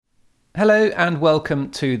Hello and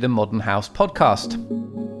welcome to the Modern House podcast.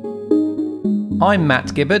 I'm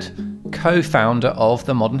Matt Gibbard, co-founder of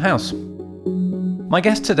the Modern House. My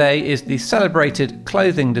guest today is the celebrated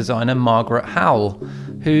clothing designer Margaret Howell,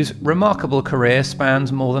 whose remarkable career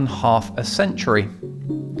spans more than half a century.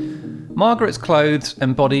 Margaret's clothes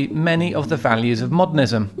embody many of the values of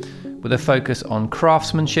modernism, with a focus on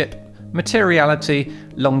craftsmanship, materiality,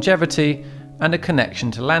 longevity, and a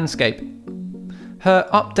connection to landscape. Her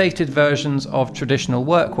updated versions of traditional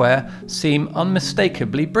workwear seem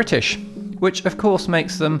unmistakably British, which of course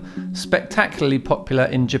makes them spectacularly popular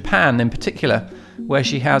in Japan in particular, where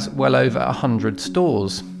she has well over 100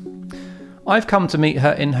 stores. I've come to meet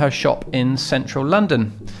her in her shop in central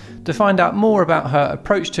London to find out more about her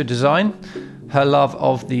approach to design, her love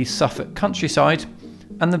of the Suffolk countryside,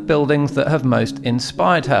 and the buildings that have most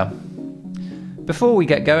inspired her. Before we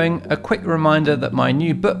get going, a quick reminder that my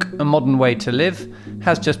new book, A Modern Way to Live,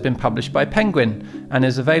 has just been published by Penguin and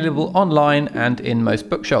is available online and in most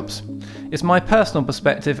bookshops. It's my personal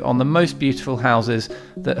perspective on the most beautiful houses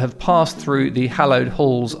that have passed through the hallowed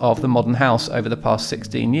halls of the Modern House over the past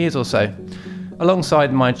 16 years or so,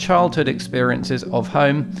 alongside my childhood experiences of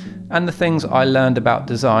home and the things I learned about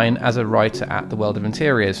design as a writer at the World of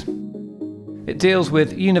Interiors. It deals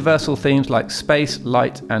with universal themes like space,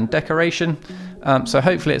 light and decoration, so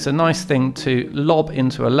hopefully it's a nice thing to lob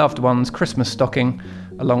into a loved one's Christmas stocking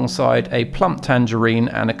alongside a plump tangerine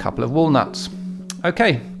and a couple of walnuts.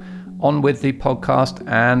 Okay, on with the podcast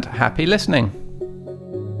and happy listening.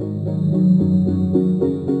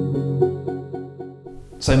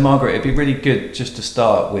 So Margaret, it'd be really good just to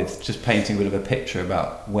start with just painting a bit of a picture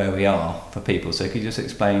about where we are for people. So could you just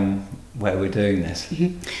explain where we're doing this?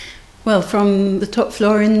 Mm-hmm. Well, from the top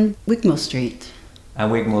floor in Wigmore Street.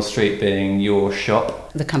 And Wigmore Street being your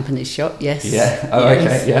shop? The company's shop, yes. Yeah, oh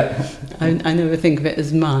yes. Okay, yeah. I never think of it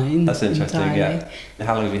as mine. That's interesting, entirely. Yeah.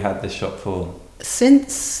 How long have you had this shop for?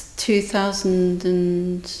 Since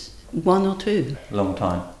 2001 or 2. Long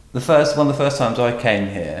time. One of the first times I came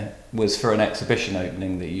here was for an exhibition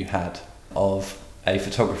opening that you had of a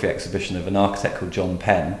photography exhibition of an architect called John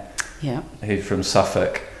Penn, who's from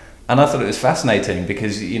Suffolk. And I thought it was fascinating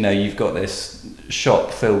because, you know, you've got this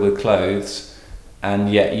shop filled with clothes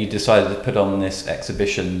and yet you decided to put on this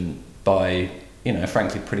exhibition by, you know,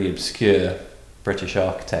 frankly pretty obscure British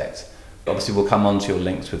architect. Obviously we'll come on to your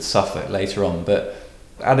links with Suffolk later on, but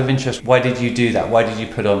out of interest, why did you do that? Why did you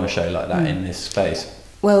put on a show like that in this space?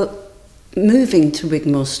 Well, moving to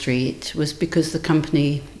Wigmore Street was because the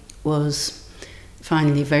company was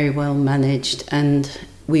finally very well managed and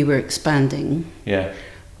we were expanding. Yeah.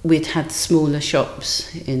 We'd had smaller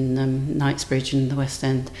shops in Knightsbridge and the West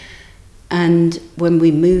End. And when we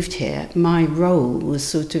moved here, my role was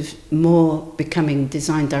sort of more becoming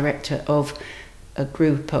design director of a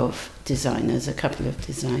group of designers, a couple of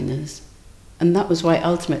designers. And that was why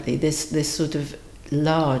ultimately this sort of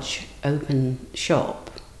large open shop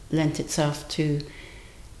lent itself to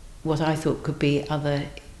what I thought could be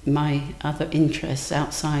my other interests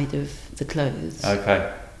outside of the clothes.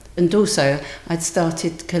 Okay. And also, I'd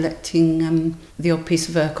started collecting the odd piece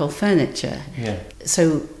of Urkel furniture. Yeah.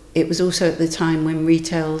 So it was also at the time when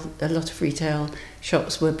a lot of retail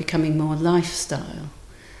shops were becoming more lifestyle.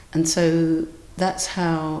 And so that's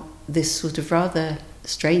how this sort of rather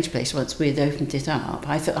strange place, once we'd opened it up,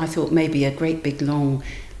 I thought maybe a great big long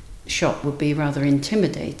shop would be rather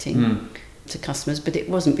intimidating to customers, but it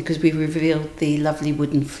wasn't, because we revealed the lovely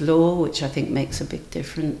wooden floor, which I think makes a big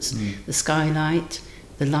difference, the skylight,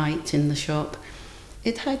 the light in the shop.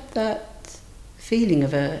 It had that feeling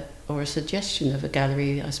of a suggestion of a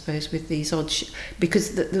gallery, I suppose, with these odd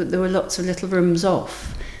because there were lots of little rooms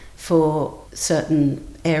off for certain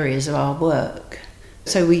areas of our work.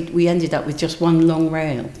 So we ended up with just one long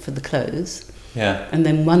rail for the clothes, and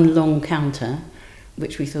then one long counter,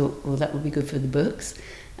 which we thought, well, that would be good for the books,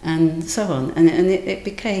 and so on. And it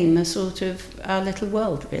became a sort of our little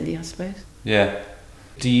world, really, I suppose. Yeah.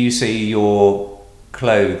 Do you see your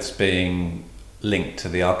clothes being linked to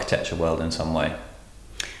the architecture world in some way?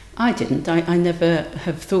 I didn't. I never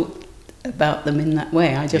have thought about them in that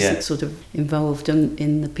way. I just sort of involved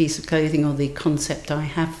in the piece of clothing or the concept I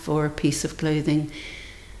have for a piece of clothing,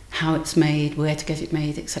 how it's made, where to get it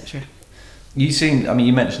made, etc. You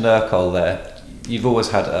mentioned Urkel there. You've always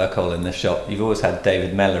had Urkel in the shop. You've always had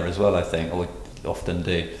David Mellor as well, I think, or often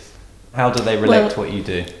do. How do they relate to what you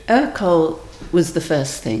do? Urkel was the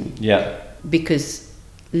first thing. Yeah. Because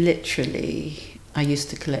literally I used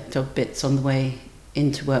to collect odd bits on the way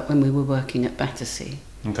into work when we were working at Battersea.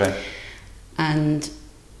 Okay. And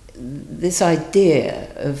this idea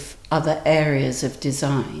of other areas of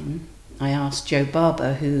design, I asked Joe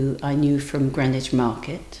Barber, who I knew from Greenwich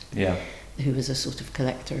Market, who was a sort of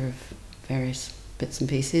collector of various bits and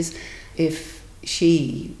pieces, if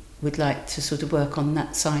she would like to sort of work on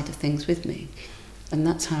that side of things with me. And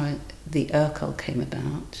that's how the Urkel came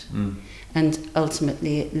about. And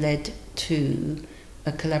ultimately it led to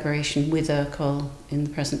a collaboration with Urkel in the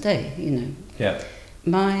present day, you know. Yeah.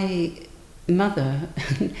 My mother,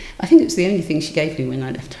 I think it was the only thing she gave me when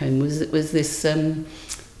I left home, was this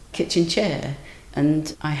kitchen chair.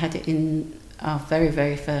 And I had it in our very,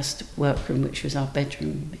 very first workroom, which was our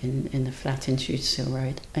bedroom in a flat in Shootersill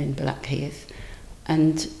Road in Blackheath.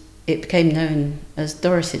 And it became known as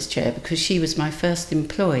Doris's chair because she was my first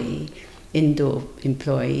indoor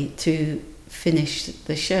employee, to finish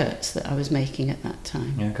the shirts that I was making at that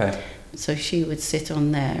time. Okay. So she would sit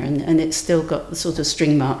on there, and it's still got the sort of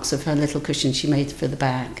string marks of her little cushion she made for the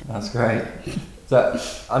bag. That's great. So,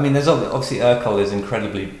 I mean, there's obviously Urkel is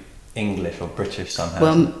incredibly English or British somehow.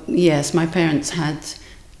 Well, yes, my parents had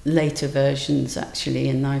later versions actually,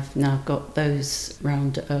 and I've now got those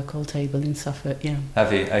round at Urkel table in Suffolk. Yeah.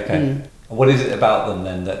 Have you? Okay. What is it about them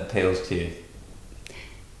then that appeals to you?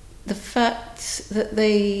 The fact that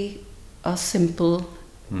they are simple,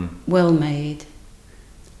 well made,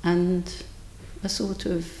 and a sort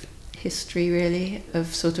of history really of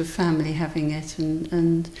sort of family having it,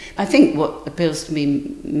 and I think what appeals to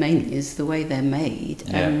me mainly is the way they're made,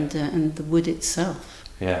 and the wood itself.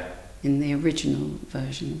 Yeah. In the original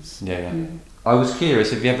versions. Yeah. I was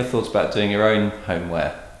curious, have you ever thought about doing your own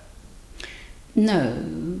homeware?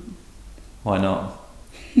 No. Why not?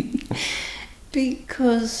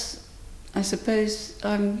 Because I suppose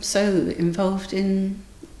I'm so involved in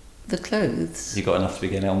the clothes. You've got enough to be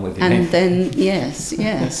getting on with, you And think? then,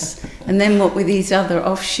 yes. And then what with these other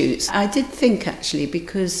offshoots? I did think actually,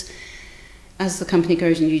 because as the company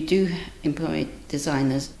grows and you do employ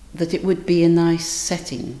designers, that it would be a nice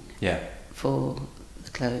setting for the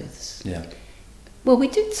clothes. Yeah. Well, we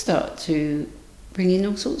did start to bring in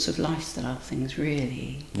all sorts of lifestyle things,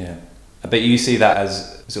 really. Yeah. But you see that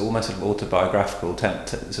as almost sort of autobiographical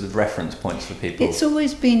sort of reference points for people. It's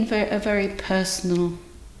always been a very personal...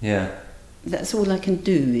 Yeah. That's all I can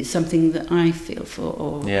do, is something that I feel for,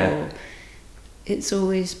 or it's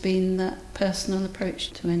always been that personal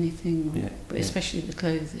approach to anything, but especially the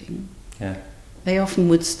clothing. Yeah. They often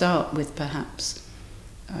would start with, perhaps,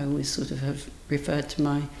 I always sort of have referred to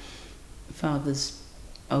my father's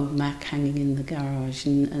old Mac hanging in the garage,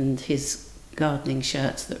 and his gardening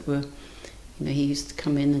shirts that were, you know, he used to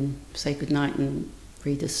come in and say goodnight and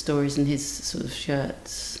read us stories, and his sort of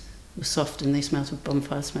shirts were soft and they smelt of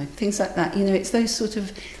bonfire smoke, things like that. You know, it's those sort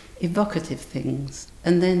of evocative things.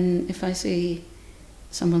 And then if I see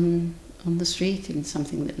someone on the street in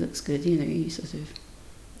something that looks good, you know, you sort of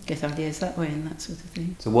get ideas that way and that sort of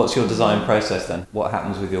thing. So what's your design process then? What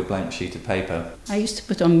happens with your blank sheet of paper? I used to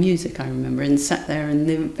put on music, I remember, and sat there in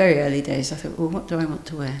the very early days. I thought, well, what do I want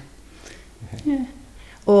to wear? Okay. Yeah.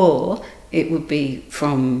 Or it would be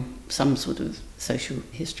from some sort of social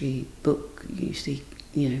history book. You see,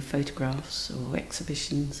 you know, photographs or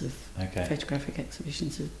exhibitions of photographic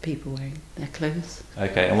exhibitions of people wearing their clothes.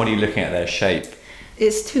 Okay, and what are you looking at there? Shape?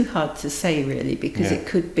 It's too hard to say really, because it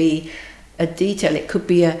could be a detail, it could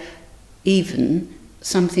be even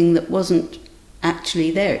something that wasn't actually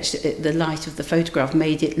there. The light of the photograph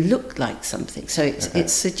made it look like something, so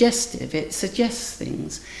it's suggestive, it suggests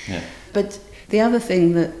things. Yeah. But the other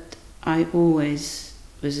thing that I always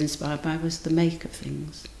was inspired by was the make of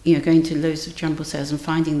things. You know, going to loads of jumble sales and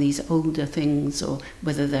finding these older things, or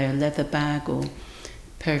whether they're a leather bag or a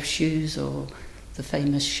pair of shoes or the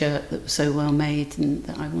famous shirt that was so well made, and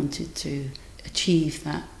that I wanted to achieve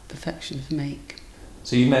that perfection of make.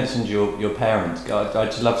 So you mentioned your parents.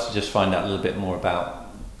 I'd just love to just find out a little bit more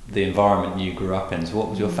about the environment you grew up in. So what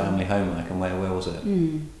was your family home like, and where was it?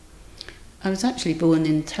 I was actually born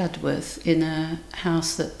in Tadworth, in a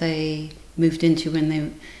house that they moved into when they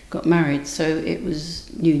got married, so it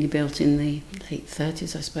was newly built in the late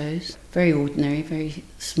 30s, I suppose. Very ordinary, very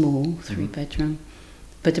small, 3-bedroom,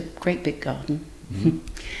 but a great big garden.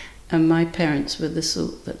 And my parents were the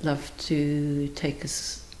sort that loved to take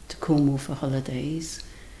us to Cornwall for holidays,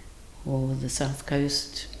 or the south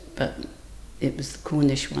coast, but it was the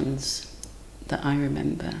Cornish ones that I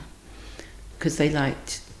remember, because they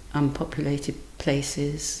liked unpopulated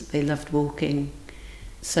places, they loved walking,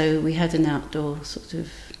 so we had an outdoor sort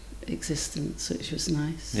of existence, which was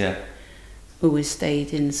nice. Yeah. Always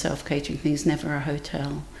stayed in self-catering things, never a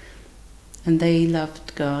hotel. And they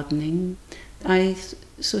loved gardening. I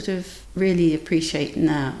sort of really appreciate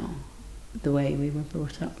now the way we were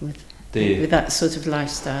brought up with that sort of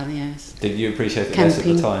lifestyle, yes. Did you appreciate it less at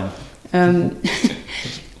the time? Um,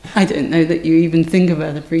 I don't know that you even think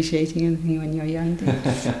about appreciating anything when you're young.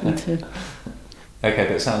 Okay,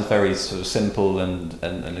 but it sounds very sort of simple and a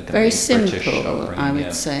very British simple, upbringing, I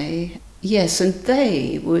would say. Yes, and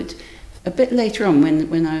they would, a bit later on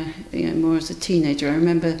when I, more as a teenager, I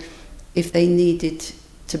remember if they needed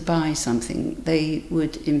to buy something, they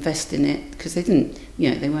would invest in it, because they didn't,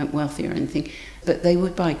 they weren't wealthy or anything, but they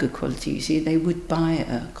would buy good quality. You see, they would buy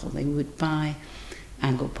Urkel, they would buy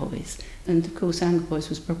Anglepoise. And of course, Anglepoise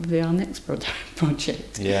was probably our next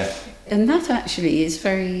project. Yeah. And that actually is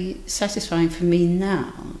very satisfying for me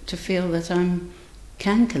now, to feel that I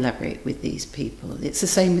can collaborate with these people. It's the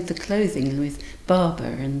same with the clothing, with Barber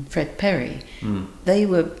and Fred Perry. They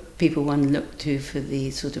were people one looked to for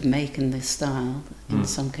the sort of make and the style in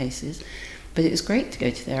some cases. But it was great to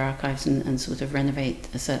go to their archives and sort of renovate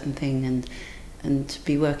a certain thing and to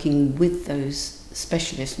be working with those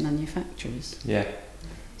specialist manufacturers. Yeah.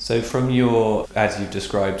 So from your, as you've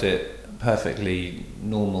described it, perfectly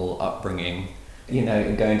normal upbringing,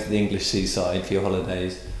 going to the English seaside for your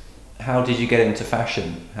holidays, how did you get into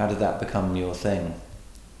fashion? How did that become your thing?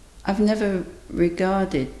 I've never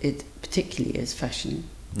regarded it particularly as fashion.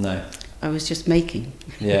 No. I was just making.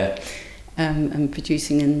 Yeah. And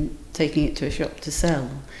producing and taking it to a shop to sell.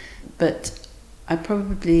 But I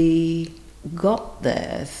probably got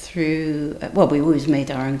there through, we always made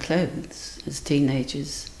our own clothes as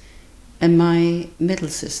teenagers. And my middle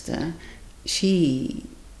sister, she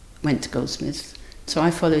went to Goldsmiths, so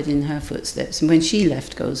I followed in her footsteps. And when she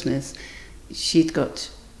left Goldsmiths, she'd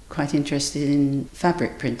got quite interested in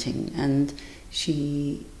fabric printing, and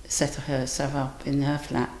she set herself up in her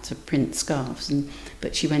flat to print scarves,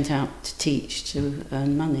 but she went out to teach to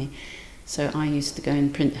earn money. So I used to go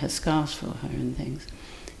and print her scarves for her and things.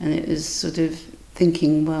 And it was sort of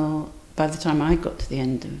thinking, well, by the time I got to the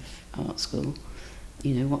end of art school,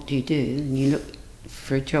 what do you do? And you look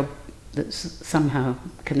for a job that's somehow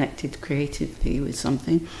connected creatively with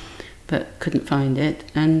something, but couldn't find it.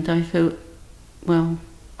 And I thought, well,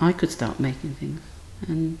 I could start making things.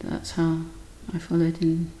 And that's how I followed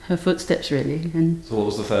in her footsteps, really. And so what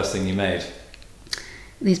was the first thing you made?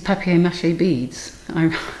 These papier-mâché beads.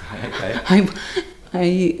 Okay.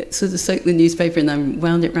 I sort of soaked the newspaper and I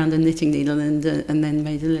wound it round a knitting needle and then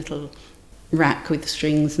made a little rack with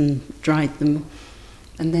strings and dried them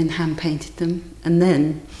and then hand-painted them and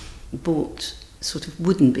then bought sort of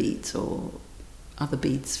wooden beads or other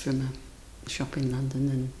beads from a shop in London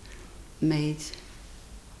and made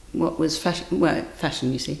what was fashionable at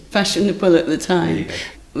the time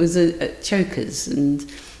was chokers, and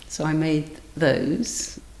so I made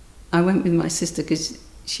those. I went with my sister because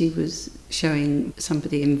she was showing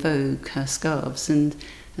somebody in Vogue her scarves, and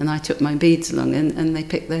I took my beads along and they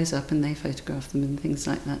picked those up and they photographed them and things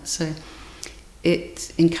like that. So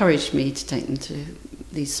it encouraged me to take them to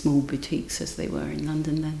these small boutiques as they were in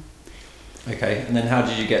London then. Okay, and then how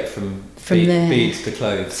did you get from there, beads to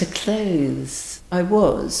clothes? To clothes. I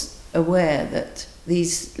was aware that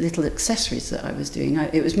these little accessories that I was doing,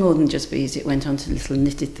 it was more than just beads, it went on to little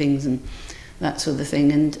knitted things and that sort of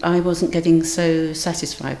thing, and I wasn't getting so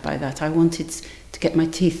satisfied by that. I wanted to get my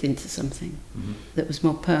teeth into something that was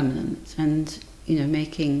more permanent, and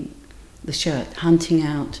making the shirt, hunting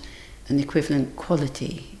out an equivalent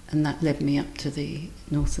quality, and that led me up to the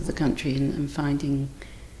north of the country and finding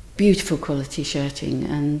beautiful quality shirting.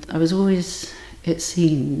 And I was always, it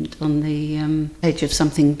seemed, on the edge of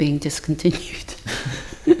something being discontinued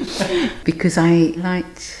because I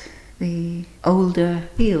liked the older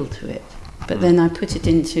feel to it, but then I put it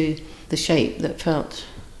into the shape that felt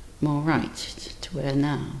more right to wear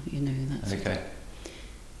now, that's okay.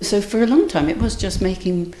 So for a long time it was just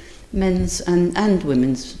making men's and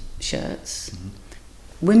women's shirts.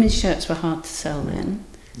 Women's shirts were hard to sell then.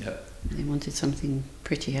 Yep. They wanted something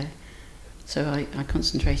prettier, so I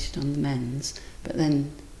concentrated on the men's, but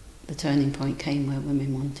then the turning point came where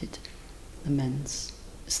women wanted the men's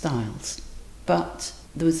styles. But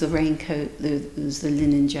there was the raincoat, there was the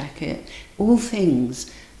linen jacket, all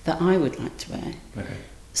things that I would like to wear. Okay.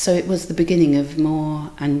 So it was the beginning of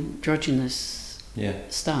more androgynous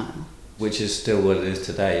style. Which is still what it is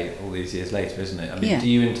today, all these years later, isn't it? I mean, do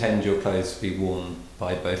you intend your clothes to be worn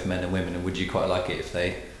by both men and women, and would you quite like it if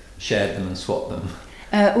they shared them and swapped them?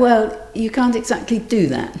 Well, you can't exactly do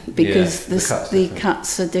that because the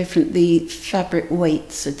cuts are different, the fabric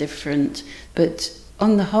weights are different, but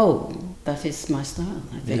on the whole, that is my style,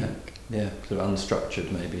 I think. Yeah, sort of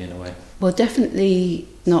unstructured maybe in a way. Well, definitely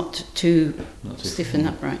not too stiff and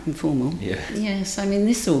upright and formal. Yeah. Yes, I mean,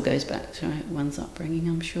 this all goes back to one's upbringing,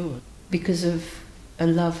 I'm sure, because of a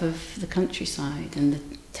love of the countryside and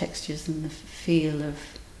the textures and the feel of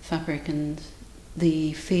fabric and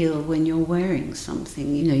the feel when you're wearing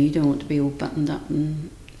something. You know, you don't want to be all buttoned up, and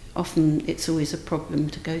often it's always a problem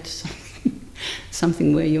to go to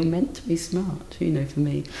something where you're meant to be smart, you know, for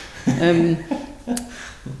me.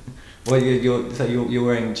 Well, you're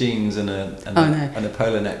wearing jeans and a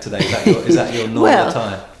polo neck today. Is that your normal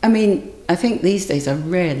attire? I mean, I think these days I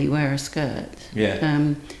rarely wear a skirt.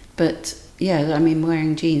 Yeah. But yeah, I mean,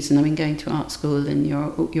 wearing jeans, and I mean, going to art school, and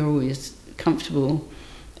you're always comfortable,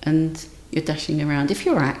 and you're dashing around. If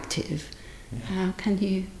you're active, how can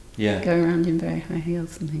you go around in very high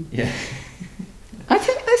heels and things? Yeah. I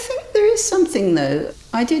think there is something, though.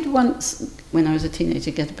 I did once, when I was a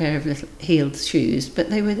teenager, get a pair of little heeled shoes, but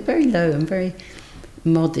they were very low and very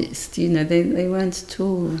modest. You know, they weren't at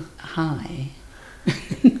all high.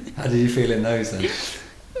 How did you feel in those then?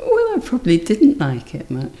 Well, I probably didn't like it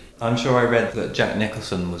much. I'm sure I read that Jack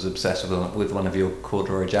Nicholson was obsessed with one of your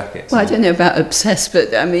corduroy jackets. Well, I don't know about obsessed,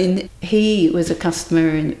 but I mean, he was a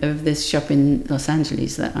customer of this shop in Los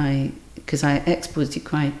Angeles because I exported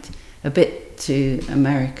quite a bit to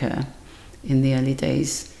America in the early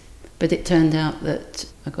days. But it turned out that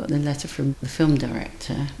I got the letter from the film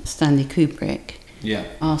director, Stanley Kubrick,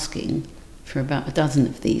 asking for about a dozen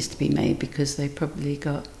of these to be made because they probably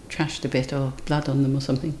got trashed a bit or blood on them or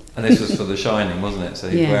something. And this was for The Shining, wasn't it? So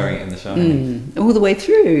he's wearing it in The Shining. All the way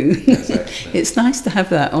through. Exactly. It's nice to have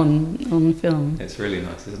that on film. It's really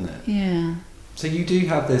nice, isn't it? Yeah. So you do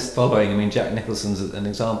have this following. I mean, Jack Nicholson's an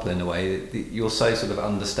example in a way. You're so sort of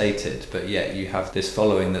understated, but yet you have this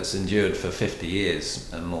following that's endured for 50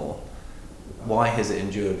 years and more. Why has it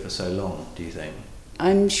endured for so long, do you think?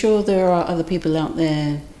 I'm sure there are other people out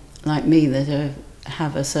there like me that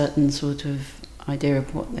have a certain sort of idea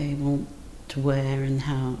of what they want to wear and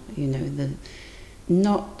how, you know, the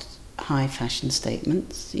not high fashion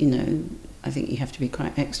statements, you know. I think you have to be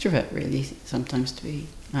quite extrovert really sometimes to be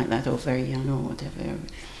like that, or very young or whatever.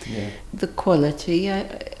 Yeah. The quality,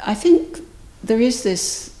 I think there is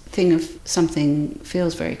this thing of something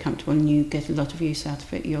feels very comfortable and you get a lot of use out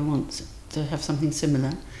of it, you'll want to have something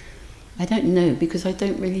similar. I don't know, because I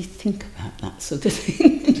don't really think about that sort of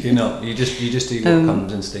thing. Do you not? You just do what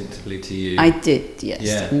comes instinctively to you? I did, yes,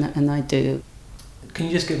 yeah. and I do. Can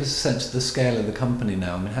you just give us a sense of the scale of the company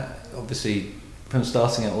now? I mean, obviously, from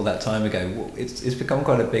starting it all that time ago, it's become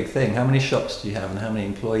quite a big thing. How many shops do you have and how many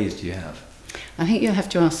employees do you have? I think you'll have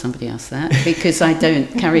to ask somebody else that, because I don't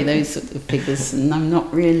carry those sort of figures, and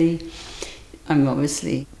I'm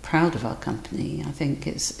obviously proud of our company. I think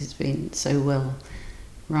it's been so well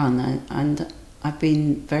run, and I've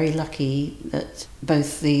been very lucky that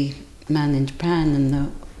both the man in Japan and the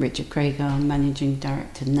Richard Craig, our managing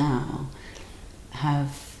director now,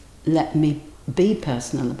 have let me be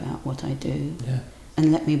personal about what I do,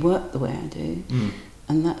 and let me work the way I do,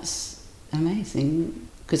 and that's amazing,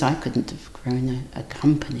 because I couldn't have grown a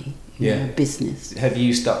company, a business. Have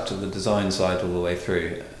you stuck to the design side all the way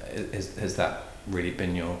through? Has that really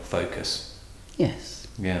been your focus? Yes.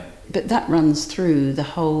 Yeah. But that runs through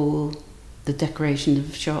the decoration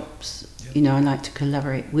of shops. Yep. You know, I like to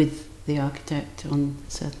collaborate with the architect on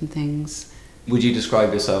certain things. Would you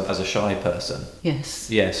describe yourself as a shy person?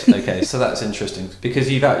 Yes. Yes. Okay. So that's interesting,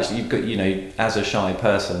 because you've got, you know, as a shy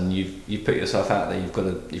person, you've put yourself out there.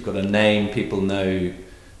 You've got a name. People know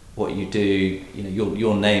what you do. You know,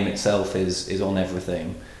 your name itself is on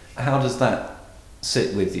everything. How does that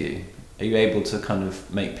sit with you? Are you able to kind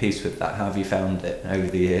of make peace with that? How have you found it over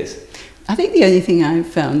the years? I think the only thing I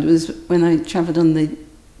found was when I travelled on the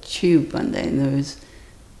tube one day, and there was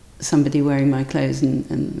somebody wearing my clothes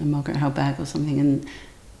and a Margaret Howell bag or something, and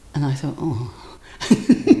I thought,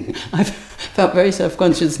 I felt very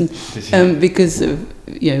self-conscious because of,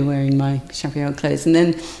 you know, wearing my shabby old clothes, and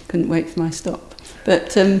then couldn't wait for my stop.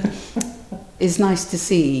 But it's nice to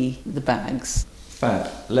see the bags. Fab.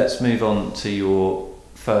 Let's move on to your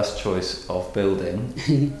first choice of building,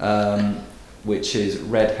 which is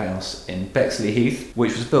Red House in Bexley Heath,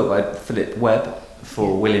 which was built by Philip Webb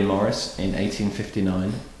for William Morris in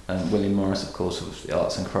 1859. William Morris, of course, was the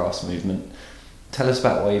arts and crafts movement. Tell us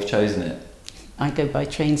about why you've chosen it. I go by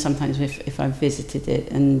train sometimes if I've visited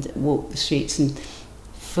it and walk the streets and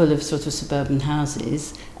full of sort of suburban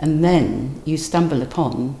houses, and then you stumble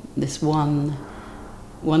upon this one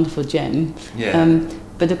wonderful gem. Yeah.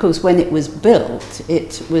 But of course, when it was built,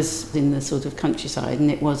 it was in the sort of countryside,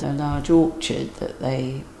 and it was a large orchard that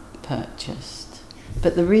they purchased.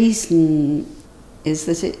 But the reason is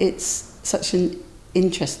that it's such an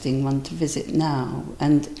interesting one to visit now,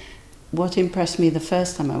 and what impressed me the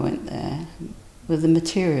first time I went there were the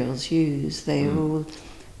materials used. They were all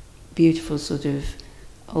beautiful sort of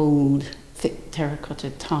old thick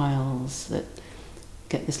terracotta tiles that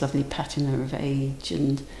get this lovely patina of age,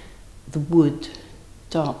 and the wood,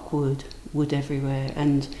 dark wood everywhere,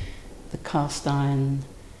 and the cast iron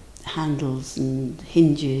handles and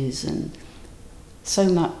hinges, and so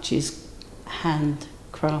much is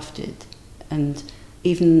handcrafted, and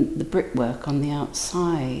even the brickwork on the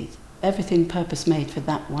outside, everything purpose made for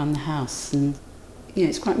that one house. And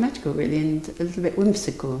it's quite magical really, and a little bit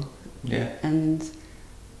whimsical. Yeah. And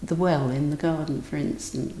the well in the garden, for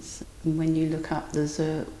instance, and when you look up, there's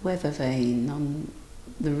a weather vane on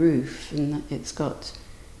the roof, and it's got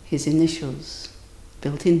his initials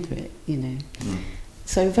built into it,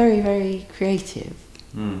 So very, very creative.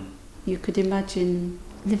 You could imagine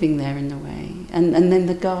living there in a way. And then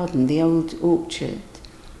the garden, the old orchard,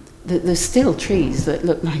 there's still trees that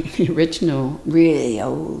look like the original, really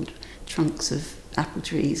old trunks of apple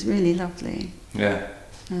trees, really lovely. Yeah.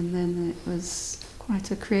 And then it was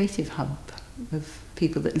quite a creative hub of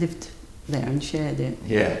people that lived there and shared it.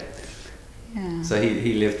 Yeah. Yeah. So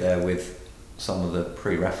he lived there with some of the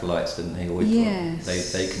pre-Raphaelites, didn't he? Or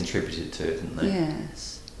Yes. They contributed to it, didn't they?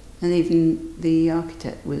 Yes. And even the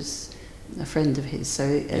architect was a friend of his,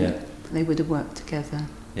 so they would have worked together.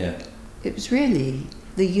 Yeah. It was really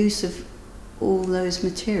the use of all those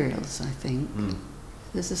materials, I think.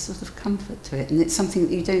 There's a sort of comfort to it, and it's something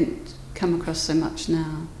that you don't come across so much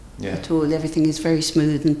now at all. Everything is very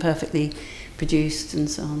smooth and perfectly produced and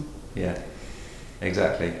so on. Yeah,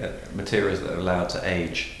 exactly. Materials that are allowed to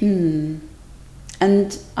age.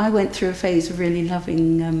 And I went through a phase of really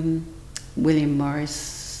loving William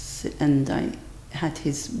Morris, and I had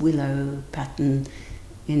his willow pattern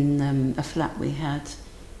in a flat we had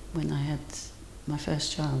when I had my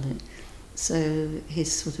first child. So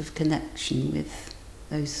his sort of connection with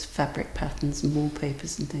those fabric patterns and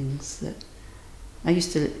wallpapers and things, that I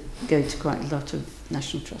used to go to quite a lot of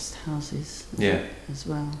National Trust houses as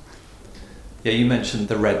well. Yeah, you mentioned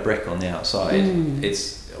the red brick on the outside.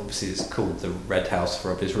 It's called the Red House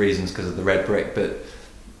for obvious reasons because of the red brick, but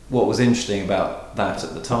what was interesting about that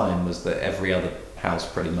at the time was that every other house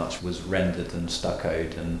pretty much was rendered and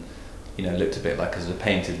stuccoed and looked a bit like as a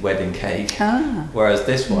painted wedding cake. Whereas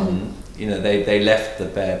this one, they left the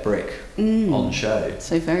bare brick on show.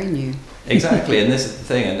 So very new. Exactly, and this is the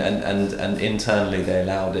thing, and internally they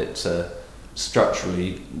allowed it to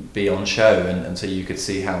structurally be on show, and so you could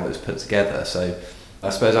see how it was put together. So I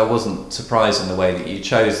suppose I wasn't surprised in the way that you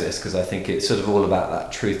chose this, because I think it's sort of all about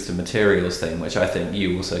that truth to materials thing, which I think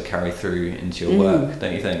you also carry through into your work,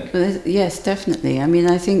 don't you think? Well, yes, definitely. I mean,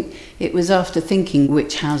 I think it was after thinking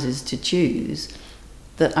which houses to choose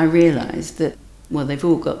that I realised that, well, they've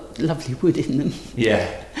all got lovely wood in them.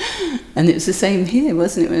 Yeah. And it was the same here,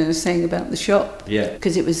 wasn't it, when I was saying about the shop? Yeah.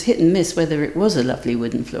 Because it was hit and miss whether it was a lovely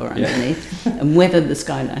wooden floor underneath and whether the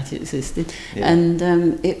skylight existed. Yeah. And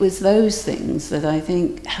it was those things that I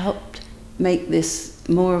think helped make this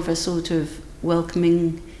more of a sort of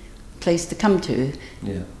welcoming place to come to.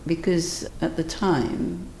 Yeah. Because at the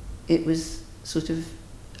time, it was sort of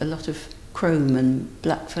a lot of chrome and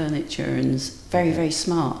black furniture and very, very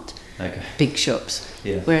smart big shops.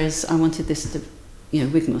 Yeah. Whereas I wanted this to,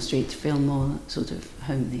 Wigmore Street to feel more sort of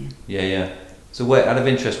homely. Yeah. So out of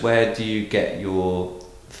interest, where do you get your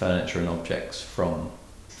furniture and objects from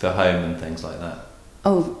for home and things like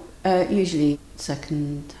that? Usually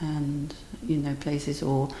second-hand, places,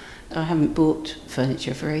 or I haven't bought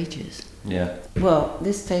furniture for ages. Yeah. Well,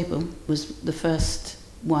 this table was the first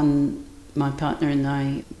one my partner and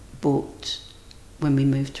I bought when we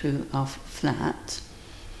moved to our flat.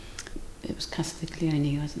 It was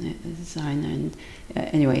Castiglione, wasn't it, the designer? And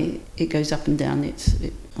anyway, it goes up and down. It's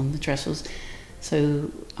on the trestles,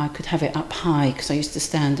 so I could have it up high because I used to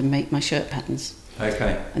stand and make my shirt patterns.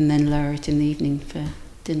 Okay. And then lower it in the evening for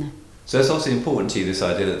dinner. So it's obviously important to you, this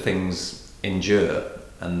idea that things endure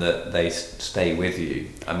and that they stay with you.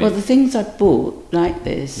 I mean, well, the things I bought like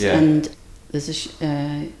this, and there's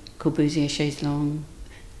a Corbusier chaise longue,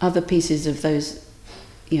 other pieces of those.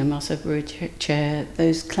 Marcel Breuer chair,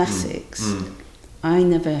 those classics, I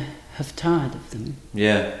never have tired of them.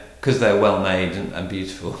 Yeah, because they're well made and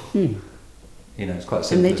beautiful. It's quite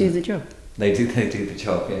simple. And they do the job. They do the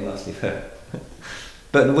job, nicely put.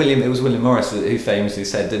 But it was William Morris who famously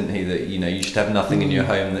said, didn't he, that you should have nothing in your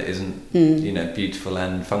home that isn't beautiful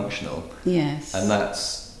and functional. Yes. And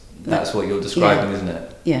that's what you're describing, isn't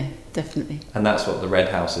it? Yeah, definitely. And that's what the Red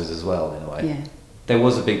House is as well, in a way. Yeah. There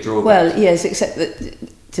was a big drawback. Well, yes, except that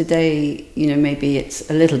today, maybe it's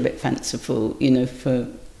a little bit fanciful, for...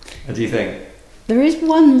 What do you think? There is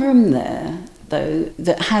one room there, though,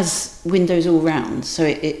 that has windows all round, so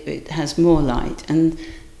it has more light. And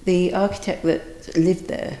the architect that lived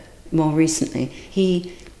there more recently,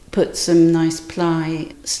 he put some nice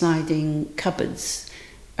ply sliding cupboards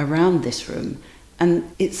around this room, and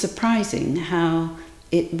it's surprising how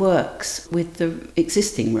it works with the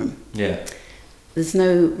existing room. Yeah. There's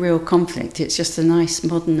no real conflict. It's just a nice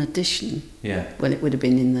modern addition. Yeah. Well, it would have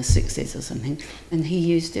been in the 60s or something. And he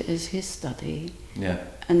used it as his study. Yeah.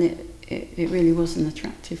 And it really was an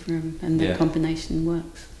attractive room, and the combination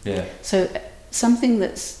works. Yeah. So something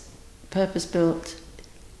that's purpose-built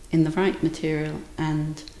in the right material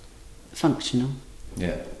and functional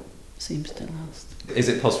seems to last. Is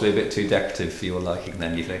it possibly a bit too decorative for your liking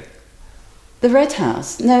then, you think? The Red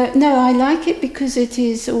House? No, I like it because it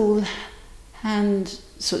is all hand,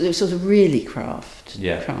 sort of really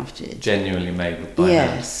crafted. Genuinely made by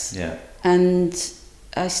hand. Yes. Yeah. And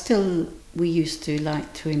we used to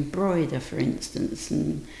like to embroider, for instance,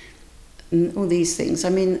 and all these things. I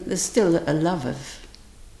mean, there's still a love of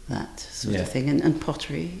that sort of thing, and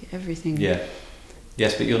pottery, everything. Yeah.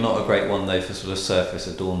 Yes, but you're not a great one though for sort of surface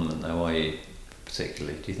adornment though, are you,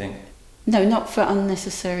 particularly, do you think? No, not for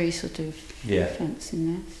unnecessary sort of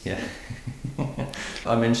fanciness. Yeah.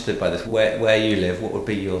 I'm interested by this. Where you live, what would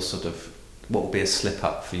be a slip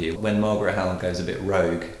up for you? When Margaret Howell goes a bit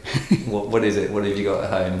rogue, what is it? What have you got at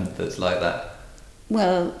home that's like that?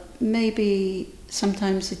 Well, maybe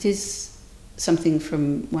sometimes it is something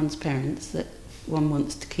from one's parents that one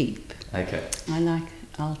wants to keep. Okay. I like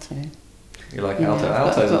alto. You like alto?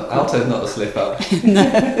 Alto's not a slip up. No.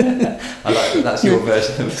 I like that. That's your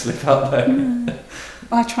version of a slip up, though. No.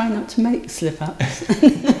 I try not to make slip ups.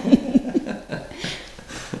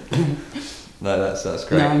 No, that's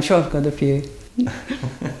great. No, I'm sure I've got a few.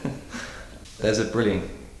 There's a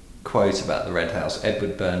brilliant quote about the Red House.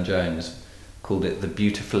 Edward Burne-Jones called it the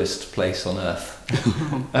beautifulest place on earth.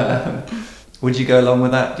 Would you go along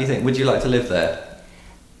with that, do you think? Would you like to live there?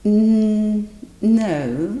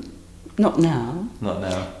 No, not now. Not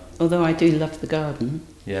now. Although I do love the garden.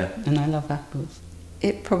 Yeah. And I love apples.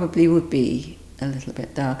 It probably would be a little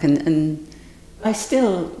bit dark, and I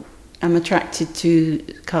still am attracted to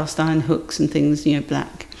cast iron hooks and things,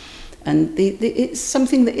 black. And it's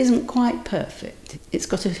something that isn't quite perfect. It's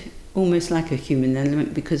got almost like a human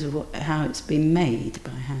element because of how it's been made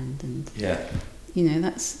by hand, and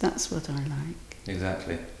that's what I like.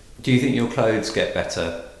 Exactly. Do you think your clothes get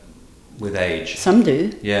better with age? Some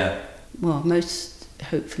do. Yeah. Well, most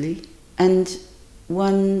hopefully. And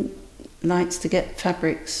one likes to get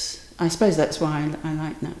fabrics. I suppose that's why I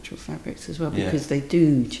like natural fabrics as well, because they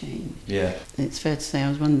do change. Yeah. It's fair to say I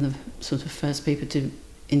was one of the sort of first people to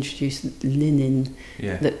introduce linen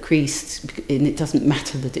that creased, and it doesn't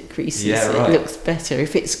matter that it creases. Yeah, right. It looks better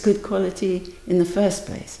if it's good quality in the first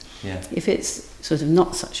place. Yeah. If it's sort of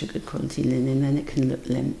not such a good quality linen, then it can look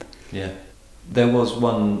limp. Yeah. There was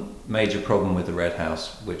one major problem with the Red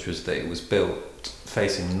House, which was that it was built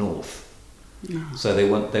facing north. Oh. So they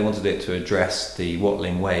wanted it to address the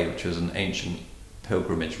Watling Way, which was an ancient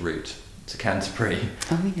pilgrimage route to Canterbury.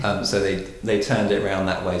 Oh, yeah. So they turned it around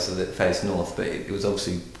that way so that it faced north, but it was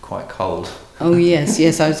obviously quite cold. Oh yes,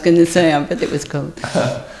 I was going to say, I bet it was cold.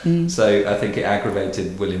 So I think it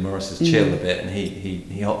aggravated William Morris's chill a bit, and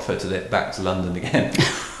he hot-footed it back to London again.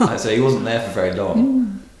 So he wasn't there for very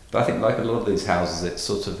long. But I think like a lot of these houses, it's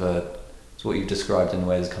sort of it's what you've described in a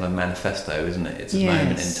way as kind of manifesto, isn't it? It's a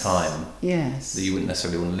moment in time. Yes. That you wouldn't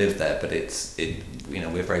necessarily want to live there, but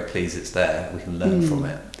we're very pleased it's there. We can learn from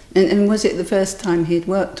it. And was it the first time he'd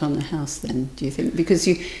worked on a house then, do you think? Because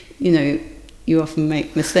you often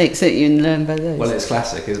make mistakes, don't you, and learn by those. Well, it's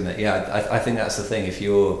classic, isn't it? Yeah, I think that's the thing. If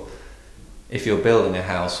you're building a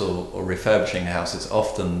house or refurbishing a house, it's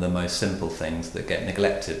often the most simple things that get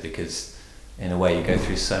neglected, because in a way you go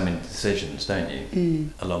through so many decisions, don't you,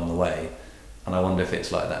 along the way. And I wonder if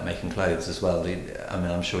it's like that making clothes as well. I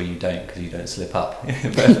mean, I'm sure you don't, because you don't slip up.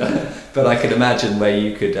 but I could imagine where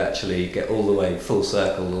you could actually get all the way full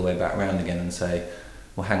circle, all the way back round again, and say,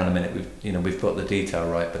 well, hang on a minute, we've got the detail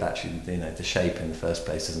right, but actually, the shape in the first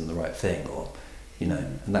place isn't the right thing, or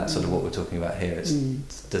and that's sort of what we're talking about here. It's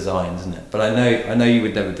design, isn't it? But I know you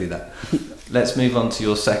would never do that. Let's move on to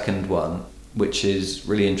your second one, which is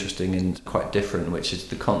really interesting and quite different, which is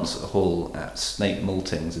the concert hall at Snape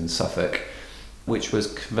Maltings in Suffolk, which was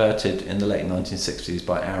converted in the late 1960s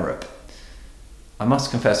by Arup. I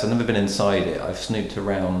must confess, I've never been inside it. I've snooped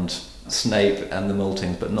around Snape and the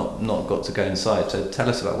Maltings, but not got to go inside. So tell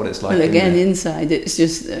us about what it's like. Well, again, inside it's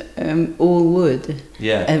just all wood,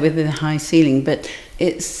 with a high ceiling. But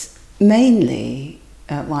it's mainly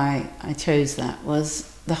why I chose that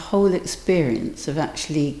was the whole experience of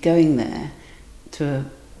actually going there to a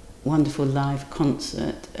wonderful live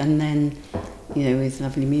concert, and then with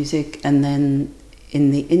lovely music, and then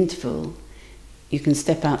in the interval you can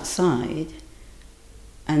step outside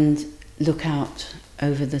and look out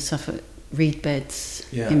over the Suffolk reed beds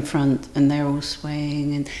in front, and they're all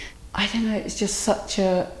swaying. And I don't know, it's just such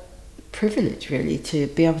a privilege, really, to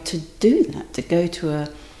be able to do that, to go to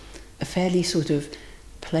a fairly sort of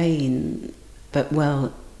plain but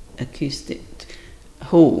well acoustic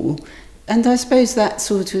hall. And I suppose that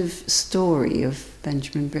sort of story of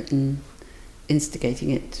Benjamin Britten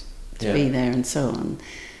instigating it to be there and so on.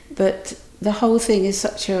 But the whole thing is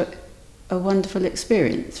such a wonderful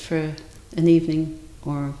experience for an evening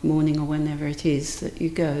or a morning or whenever it is that you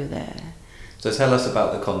go there. So tell us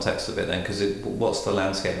about the context of it then, because what's the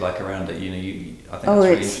landscape like around it? I think that's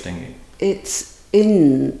really interesting. It's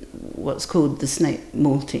in what's called the Snape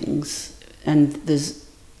Maltings, and there's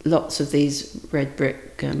lots of these red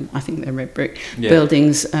brick, I think they're red brick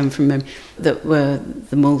buildings from memory, that were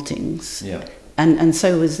the Maltings. Yeah. And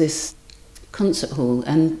so was this concert hall,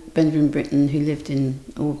 and Benjamin Britten, who lived in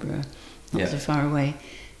Aldborough, not so far away,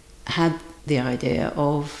 had the idea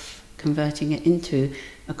of converting it into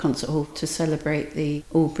a concert hall to celebrate the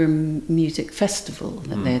Aldborough Music Festival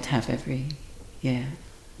that they'd have every year.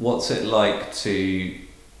 What's it like to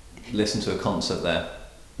listen to a concert there?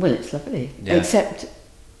 Well, it's lovely, except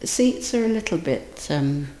seats are a little bit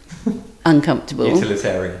uncomfortable.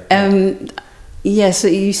 Utilitarian. So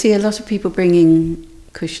you see a lot of people bringing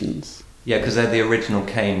cushions. Yeah, because they're the original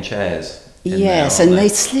cane chairs. Yes, and they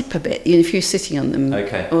slip a bit if you're sitting on them,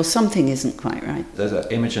 or something isn't quite right.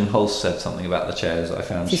 Imogen Hulse said something about the chairs I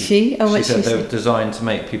found. Did she? She said they were designed to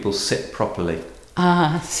make people sit properly.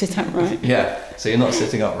 Sit upright. Yeah, so you're not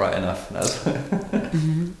sitting upright enough.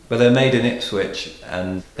 But they're made in Ipswich,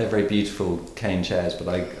 and they're very beautiful cane chairs, but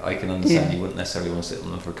I can understand you wouldn't necessarily want to sit on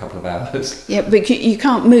them for a couple of hours. Yeah, but you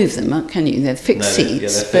can't move them, can you? They're fixed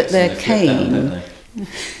seats, but they're cane. Down,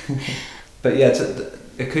 but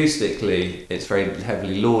acoustically, it's very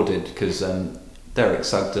heavily lauded, because Derek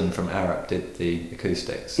Sugden from Arup did the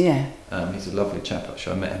acoustics. Yeah. He's a lovely chap,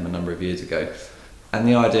 actually. I met him a number of years ago. And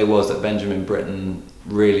the idea was that Benjamin Britten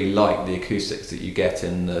really liked the acoustics that you get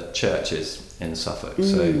in the churches in Suffolk,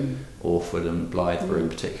 so Orford and Blythburgh in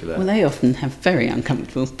particular. Well, they often have very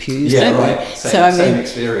uncomfortable pews, don't they? Right. Same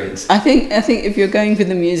experience. I think if you're going for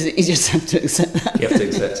the music, you just have to accept that. You have to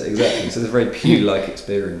accept it, exactly. So it's a very pew-like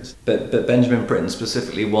experience. But Benjamin Britten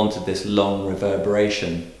specifically wanted this long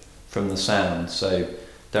reverberation from the sound, so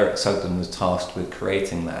Derek Sugden was tasked with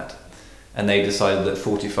creating that. And they decided that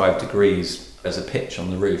 45 degrees as a pitch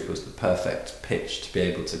on the roof was the perfect pitch to be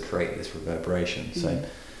able to create this reverberation. So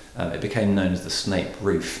it became known as the Snape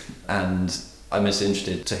roof. And I'm just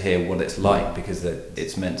interested to hear what it's like, because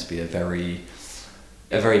it's meant to be a very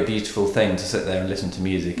beautiful thing to sit there and listen to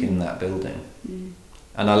music in that building.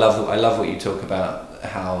 And I love what you talk about,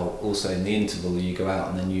 how also in the interval you go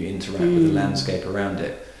out and then you interact with the landscape around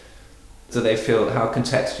it. Do they feel, how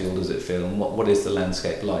contextual does it feel, and what is the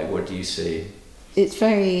landscape like? What do you see? It's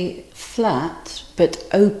very flat but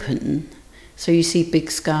open, so you see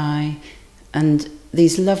big sky and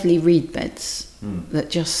these lovely reed beds that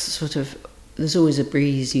just sort of, there's always a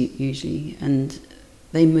breeze usually, and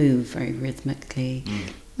they move very rhythmically.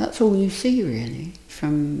 That's all you see really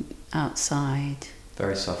from outside.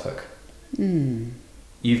 Very Suffolk.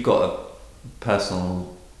 You've got a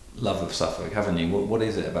personal love of Suffolk, haven't you? What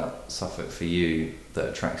is it about Suffolk for you that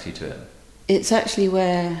attracts you to it? It's actually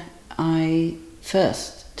where I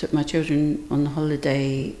first took my children on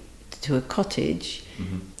holiday to a cottage.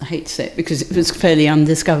 I hate to say it because it was fairly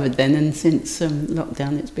undiscovered then, and since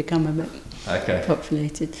lockdown it's become a bit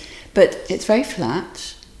populated. But it's very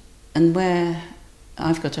flat, and where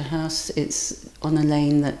I've got a house, it's on a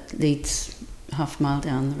lane that leads half a mile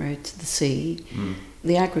down the road to the sea.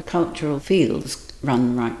 The agricultural fields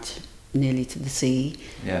run right nearly to the sea,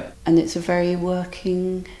 and it's a very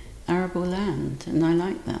working arable land, and I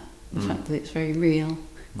like that. The fact that it's very real,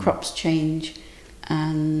 crops change,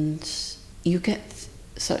 and you get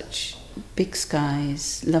such big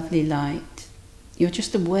skies, lovely light. You're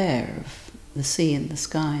just aware of the sea and the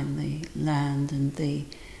sky and the land and the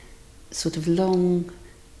sort of long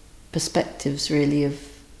perspectives really of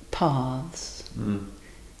paths.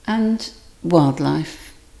 And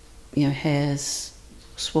wildlife, hares,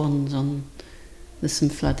 swans on, there's some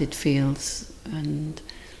flooded fields, and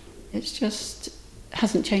it's just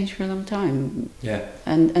hasn't changed for a long time.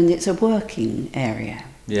 And it's a working area.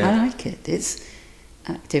 I like it. It's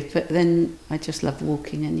active, but then I just love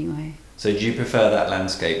walking anyway. So do you prefer that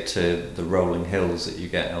landscape to the rolling hills that you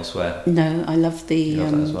get elsewhere? No, I love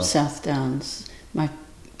the South Downs. My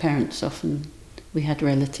parents we had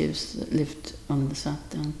relatives that lived on the South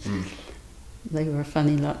Downs. They were a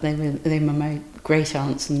funny lot. They were my great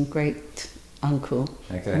aunts and great uncle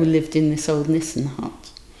Okay. who lived in this old Nissen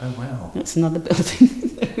hut. Oh wow. That's another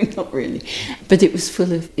building. No, not really. But it was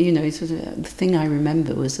full of, sort of, the thing I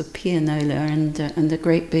remember was a pianola and a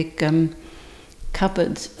great big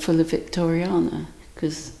cupboard full of Victoriana,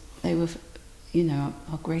 because they were,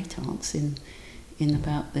 our great aunts in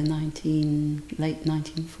about the late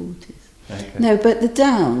 1940s. Okay. No, but the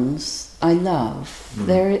Downs I love.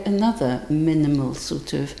 They're another minimal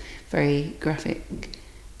sort of very graphic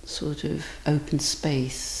sort of open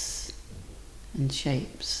space and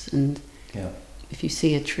shapes. And Yeah. if you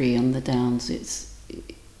see a tree on the Downs, it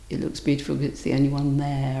looks beautiful because it's the only one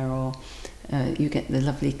there, or you get the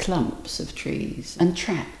lovely clumps of trees. And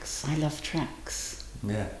tracks. I love tracks.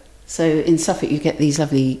 Yeah. So in Suffolk you get these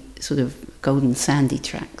lovely sort of golden sandy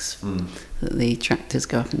tracks that the tractors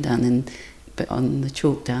go up and down, but on the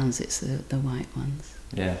chalk Downs it's the white ones.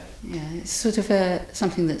 Yeah. Yeah, it's sort of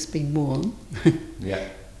something that's been worn Yeah.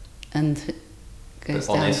 and goes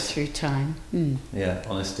But down honest. through time. Yeah.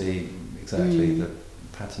 Honesty. Exactly. The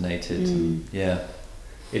patinated. And, yeah.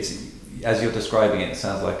 It's, as you're describing it, it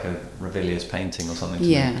sounds like a Ravilius painting or something to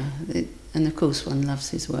me. Yeah, and of course one loves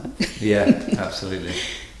his work. Yeah, absolutely.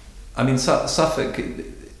 I mean, Suffolk,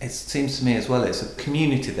 it seems to me as well, it's a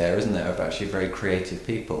community there, isn't there, of actually very creative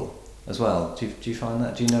people as well. Do you find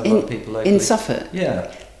that? Do you know a lot of people locally? In Suffolk?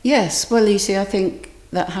 Yeah. Yes, well, you see, I think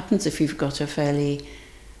that happens if you've got a fairly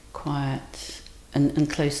quiet and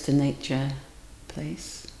close to nature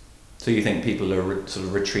place. So you think people are sort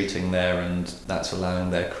of retreating there and that's allowing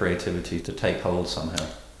their creativity to take hold somehow?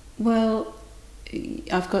 Well,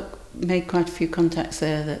 I've made quite a few contacts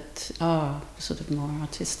there that are sort of more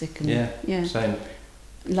artistic and same.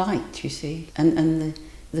 light, you see, and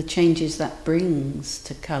the changes that brings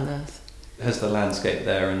to colour. Has the landscape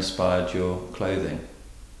there inspired your clothing?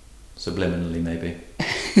 Subliminally, maybe?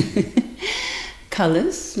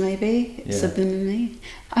 Colours, maybe, Yeah. subliminally.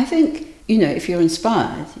 I think, if you're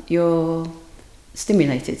inspired, you're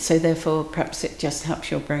stimulated, so therefore perhaps it just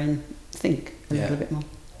helps your brain think a little bit more.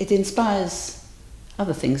 It inspires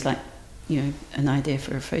other things like, an idea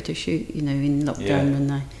for a photo shoot, in lockdown when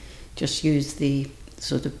I just used the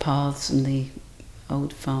sort of paths and the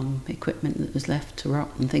old farm equipment that was left to rot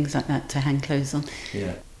and things like that to hang clothes on.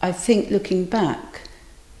 Yeah. I think looking back,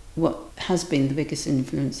 what has been the biggest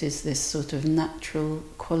influence is this sort of natural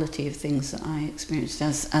quality of things that I experienced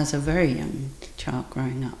as a very young child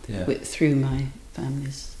growing up through my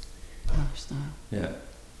family's lifestyle. Yeah.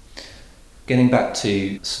 Getting back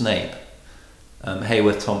to Snape,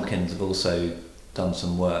 Hayworth Tompkins have also done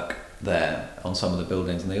some work there on some of the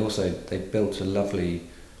buildings, and they built a lovely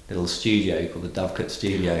little studio called the Dovecote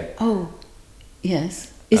Studio. Oh,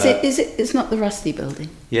 yes. Is it? It's not the Rusty building.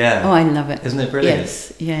 Yeah. Oh, I love it. Isn't it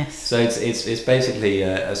brilliant? Yes. So it's basically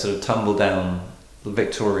a sort of tumble down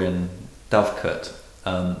Victorian dovecote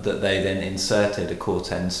that they then inserted a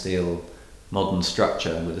corten steel modern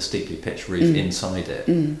structure with a steeply pitched roof inside it.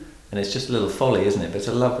 And it's just a little folly, isn't it? But it's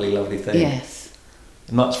a lovely, lovely thing. Yes.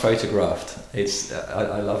 Much photographed. It's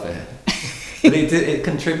I love it. But it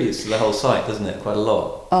contributes to the whole site, doesn't it? Quite a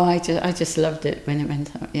lot. Oh, I just loved it when it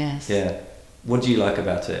went up. Yes. Yeah. What do you like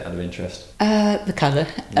about it, out of interest? The colour.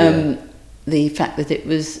 The fact that it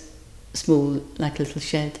was small, like a little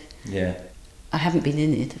shed. Yeah. I haven't been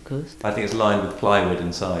in it, of course. I think it's lined with plywood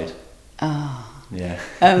inside. Oh. Yeah.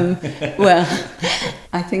 Well,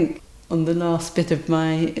 I think on the last bit of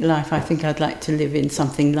my life, I think I'd like to live in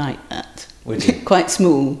something like that. Would you? Quite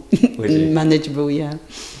small. Would you? Manageable, yeah.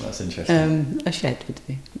 That's interesting. A shed would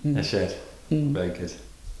be. A shed. Very good.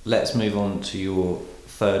 Let's move on to your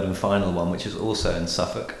third and final one, which is also in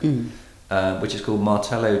Suffolk, which is called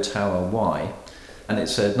Martello Tower Y. And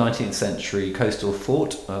it's a 19th century coastal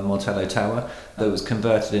fort, Martello Tower, that was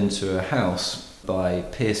converted into a house by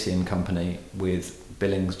Piercy and Company with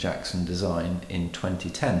Billings Jackson Design in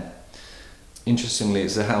 2010. Interestingly,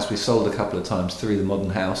 it's a house we sold a couple of times through the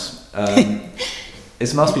Modern House.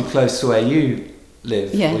 It must be close to where you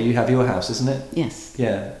live, where you have your house, isn't it? Yes.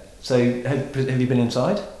 Yeah. So have you been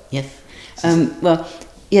inside? Yes. Well,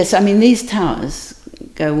 yes, I mean, these towers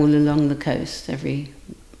go all along the coast every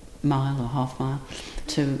mile or half mile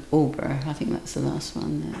to Aldborough. I think that's the last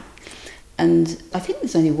one there. And I think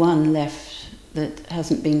there's only one left that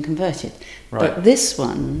hasn't been converted. Right. But this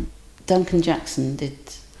one, Duncan Jackson did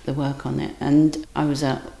the work on it, and I was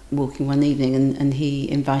out walking one evening and he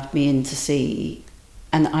invited me in to see,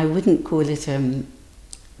 and I wouldn't call it a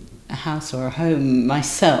house or a home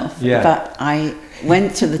myself, but I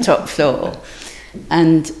went to the top floor,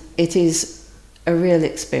 and it is a real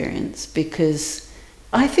experience because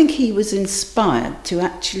I think he was inspired to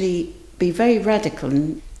actually be very radical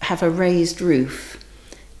and have a raised roof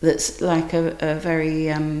that's like a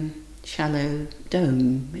very shallow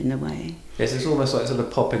dome in a way. Yes, it's almost like sort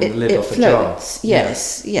of popping the lid off a jar.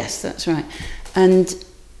 Yes, that's right. And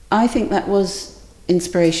I think that was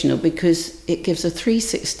inspirational because it gives a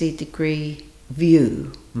 360-degree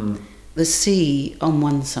view. The sea on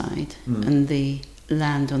one side and the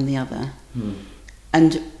land on the other.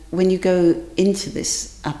 And when you go into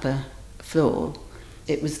this upper floor,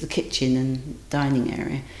 it was the kitchen and dining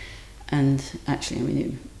area. And actually, I mean, it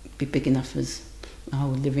would be big enough as a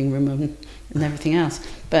whole living room and everything else.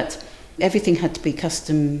 But everything had to be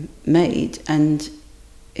custom made, and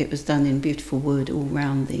it was done in beautiful wood all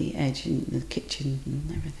round the edge in the kitchen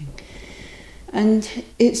and everything. And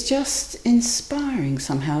it's just inspiring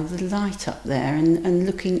somehow, the light up there and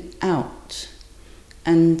looking out.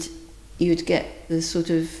 And you'd get the sort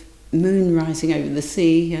of moon rising over the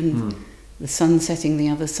sea and the sun setting the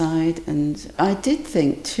other side. And I did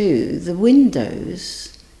think too, the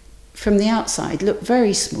windows from the outside look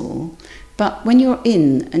very small, but when you're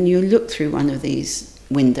in and you look through one of these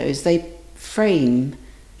windows, they frame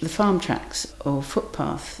the farm tracks or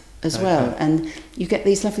footpath as well. And you get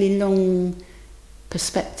these lovely long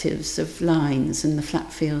perspectives of lines and the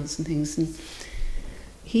flat fields and things. And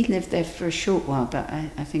he lived there for a short while, but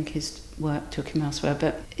I think his work took him elsewhere.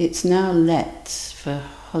 But it's now let for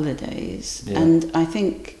holidays, and I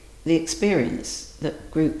think the experience that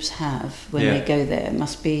groups have when they go there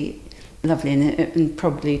must be lovely, and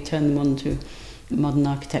probably turn them on to modern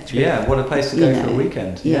architecture. Yeah, what a place to go for a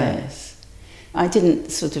weekend. Yes. I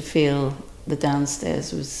didn't sort of feel the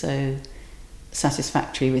downstairs was so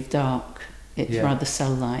satisfactory with dark. It's rather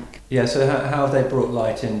cell-like. Yeah, so how have they brought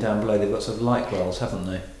light in down below? They've got sort of light wells, haven't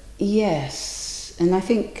they? Yes, and I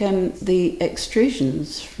think the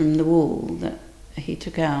extrusions from the wall that he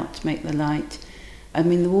took out to make the light, I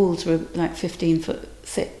mean, the walls were like 15 foot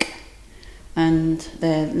thick, and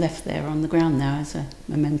they're left there on the ground now as a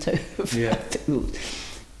memento of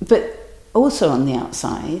But also on the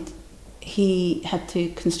outside, he had to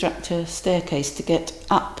construct a staircase to get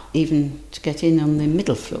up, even to get in on the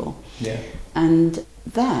middle floor. Yeah. And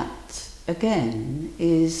that, again,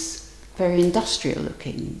 is very industrial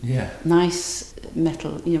looking. Yeah. Nice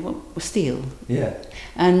metal, steel. Yeah.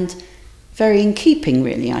 And very in keeping,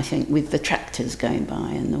 really, I think, with the tractors going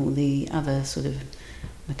by and all the other sort of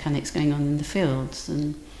mechanics going on in the fields.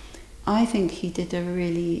 And I think he did a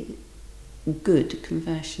really good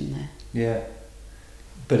conversion there. Yeah.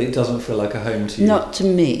 But it doesn't feel like a home to you? Not to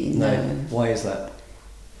me, no. Why is that?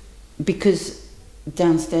 Because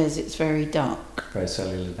downstairs it's very dark. Very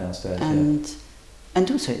cellular downstairs, and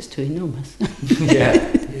also it's too enormous.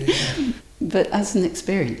 Yeah. But as an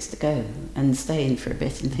experience to go and stay in for a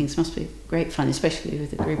bit and things must be great fun, especially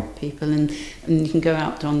with a group of people, and you can go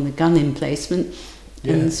out on the gun emplacement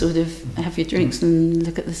and sort of have your drinks and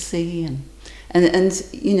look at the sea and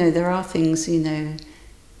there are things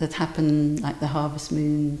that happen like the harvest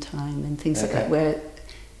moon time and things like that, where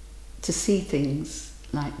to see things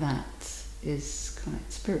like that is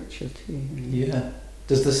quite spiritual too. Really. Yeah.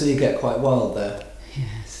 Does the sea get quite wild there?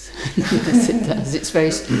 Yes. Yes, it does. It's very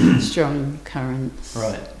strong currents.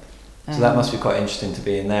 Right. So that must be quite interesting to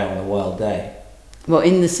be in there on a wild day. Well,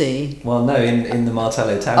 in the sea? Well, no, in the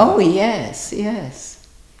Martello Tower. Oh, yes.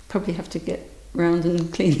 Probably have to get round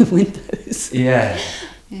and clean the windows. Yeah.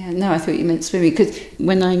 Yeah, no, I thought you meant swimming, because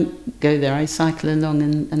when I go there I cycle along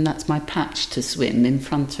and that's my patch to swim in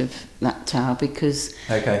front of that tower, because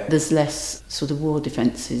there's less sort of war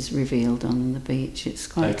defences revealed on the beach. It's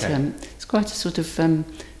quite a sort of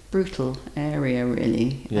brutal area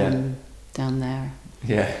really down there.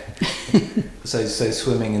 Yeah. So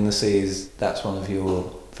swimming in the sea that's one of your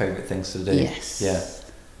favourite things to do? Yes. Yeah.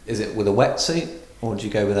 Is it with a wetsuit or do you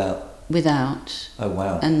go without? Without. Oh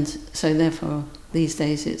wow. And so therefore these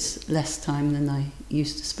days it's less time than I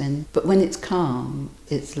used to spend. But when it's calm,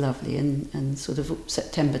 it's lovely, and sort of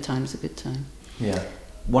September time's a good time. Yeah.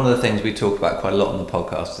 One of the things we talk about quite a lot on the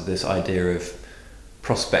podcast is this idea of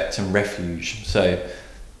prospect and refuge. So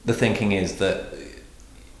the thinking is that,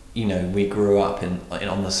 we grew up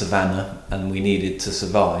on the savannah and we needed to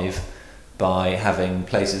survive by having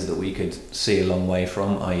places that we could see a long way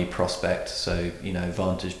from, i.e. prospect, so,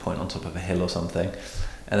 vantage point on top of a hill or something.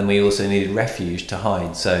 And then we also needed refuge to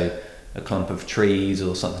hide, so a clump of trees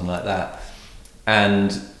or something like that.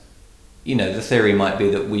 And, the theory might be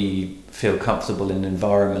that we feel comfortable in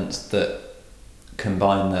environments that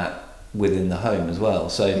combine that within the home as well.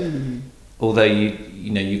 So although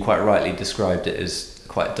you quite rightly described it as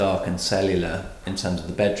quite dark and cellular in terms of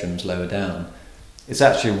the bedrooms lower down, it's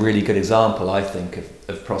actually a really good example, I think,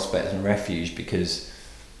 of prospect and refuge, because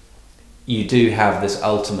you do have this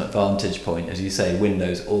ultimate vantage point, as you say,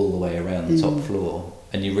 windows all the way around the top floor,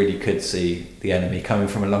 and you really could see the enemy coming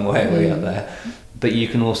from a long way up there. But you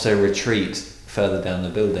can also retreat further down the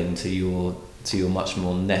building to your much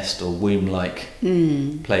more nest or womb-like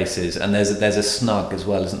places, and there's a snug as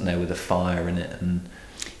well, isn't there, with a fire in it. And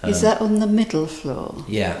is that on the middle floor?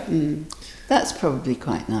 Yeah. That's probably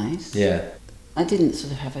quite nice. Yeah. I didn't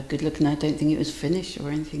sort of have a good look, and I don't think it was finished or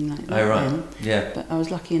anything like that. Oh, right. Then, yeah. but I was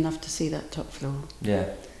lucky enough to see that top floor. Yeah.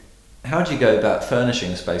 How do you go about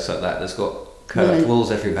furnishing a space like that that's got curved walls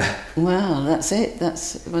everywhere? Well, that's it.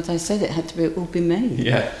 That's what I said. It had to all be made.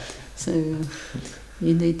 Yeah. So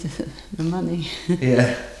you need the money.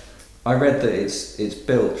 Yeah. I read that it's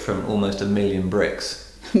built from almost 1 million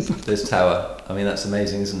bricks, this tower. I mean, that's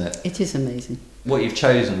amazing, isn't it? It is amazing. What you've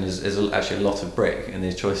chosen is actually a lot of brick in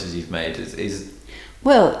these choices you've made.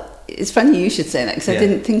 Well, it's funny you should say that, because I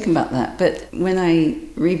didn't think about that. But when I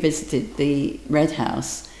revisited the Red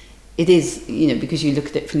House, it is, because you look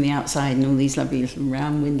at it from the outside and all these lovely little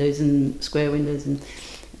round windows and square windows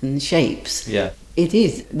and shapes. Yeah. It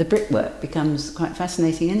is. The brickwork becomes quite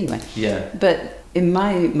fascinating anyway. Yeah. But in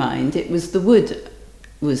my mind, it was the wood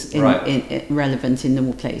was relevant in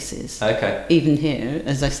all places. Okay. Even here,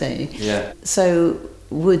 as I say. Yeah. So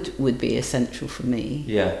wood would be essential for me.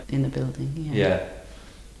 Yeah. In a building. Yeah. Yeah.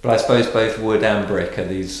 But I suppose both wood and brick are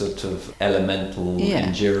these sort of elemental,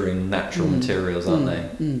 enduring, natural materials, aren't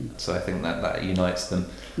they? So I think that unites them.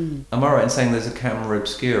 Am I right in saying there's a camera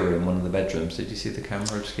obscura in one of the bedrooms? Did you see the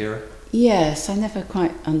camera obscura? Yes, I never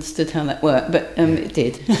quite understood how that worked, but it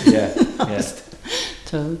did. Yeah, I was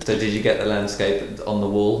told. So did you get the landscape on the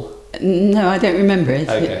wall? No, I don't remember it.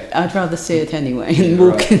 Okay. I'd rather see it anyway and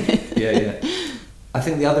walk in it. Yeah. I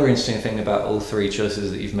think the other interesting thing about all three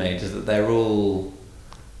choices that you've made is that they're all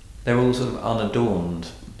sort of unadorned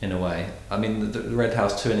in a way. I mean, the Red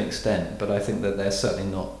House to an extent, but I think that they're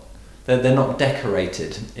certainly not. They're not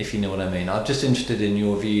decorated, if you know what I mean. I'm just interested in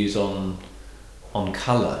your views on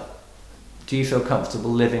colour. Do you feel comfortable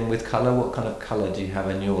living with colour? What kind of colour do you have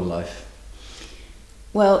in your life?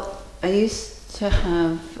 Well, I used to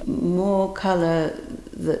have more colour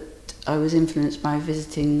that I was influenced by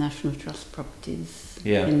visiting National Trust properties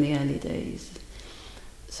in the early days.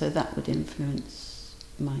 So that would influence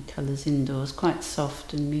my colours indoors, quite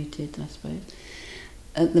soft and muted, I suppose.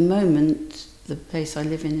 At the moment, the place I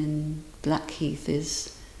live in Blackheath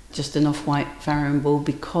is just an off-white Farrow and Ball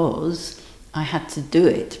because I had to do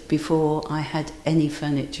it before I had any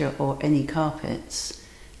furniture or any carpets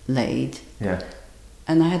laid. Yeah.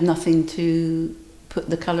 And I had nothing to put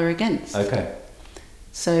the colour against. Okay.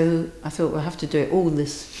 So I thought we'll have to do it all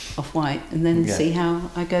this off-white and then see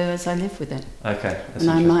how I go as I live with it. Okay.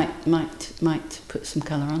 And I might put some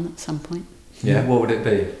colour on at some point. Yeah. What would it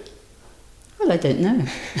be? Well, I don't know.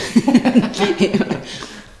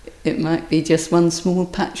 It might be just one small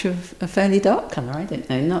patch of a fairly dark colour, I don't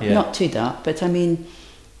know. Not too dark, but I mean,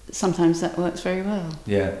 sometimes that works very well.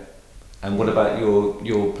 Yeah. And what about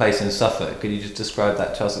your place in Suffolk? Could you just describe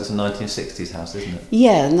that to us? It's a 1960s house, isn't it?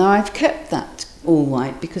 Yeah, no, I've kept that all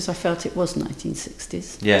white because I felt it was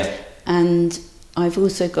 1960s. Yeah. And I've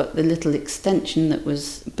also got the little extension that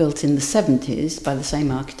was built in the 70s by the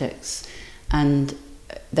same architects, and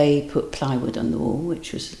they put plywood on the wall,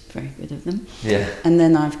 which was very good of them. Yeah. And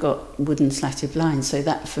then I've got wooden slatted blinds, so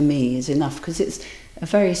that for me is enough because it's a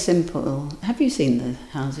very simple. Have you seen the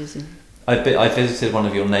houses? I visited one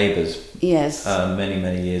of your neighbours. Yes.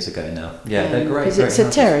 Many years ago now. Yeah, they're great. Because it's a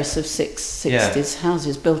terrace of 60s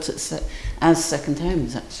houses built as second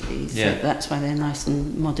homes actually. So that's why they're nice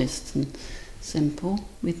and modest and simple,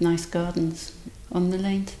 with nice gardens on the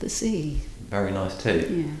lane to the sea. Very nice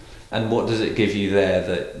too. Yeah. And what does it give you there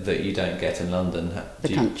that you don't get in London?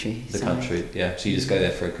 The country. Yeah. So you just go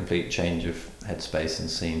there for a complete change of headspace and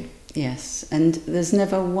scene. Yes, and there's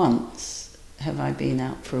never once have I been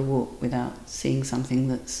out for a walk without seeing something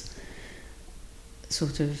that's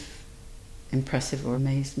sort of impressive or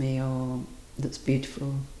amazed me or that's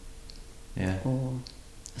beautiful. Yeah. Or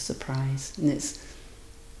a surprise. And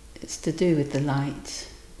it's to do with the light,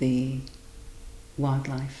 the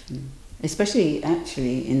wildlife, and especially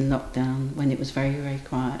actually in lockdown when it was very, very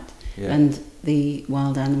quiet and the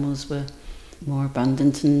wild animals were more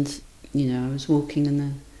abundant, and I was walking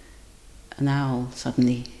and an owl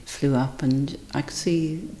suddenly flew up and I could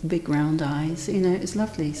see the big round eyes. It was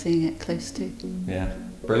lovely seeing it close to. Yeah,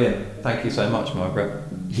 brilliant. Thank you so much, Margaret.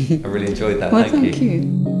 I really enjoyed that. Well, thank you.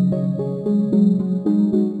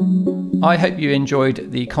 I hope you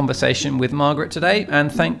enjoyed the conversation with Margaret today,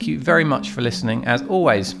 and thank you very much for listening as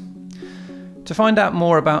always. To find out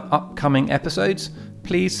more about upcoming episodes,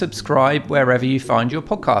 please subscribe wherever you find your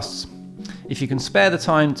podcasts. If you can spare the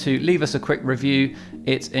time to leave us a quick review,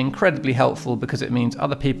 it's incredibly helpful because it means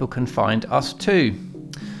other people can find us too.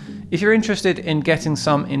 If you're interested in getting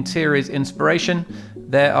some interiors inspiration,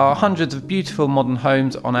 there are hundreds of beautiful modern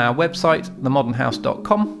homes on our website,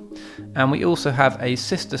 themodernhouse.com, and we also have a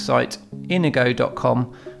sister site,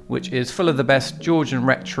 inigo.com, which is full of the best Georgian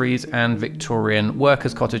rectories and Victorian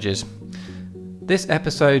workers' cottages. This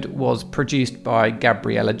episode was produced by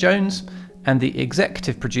Gabriella Jones, and the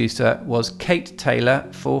executive producer was Kate Taylor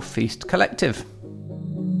for Feast Collective.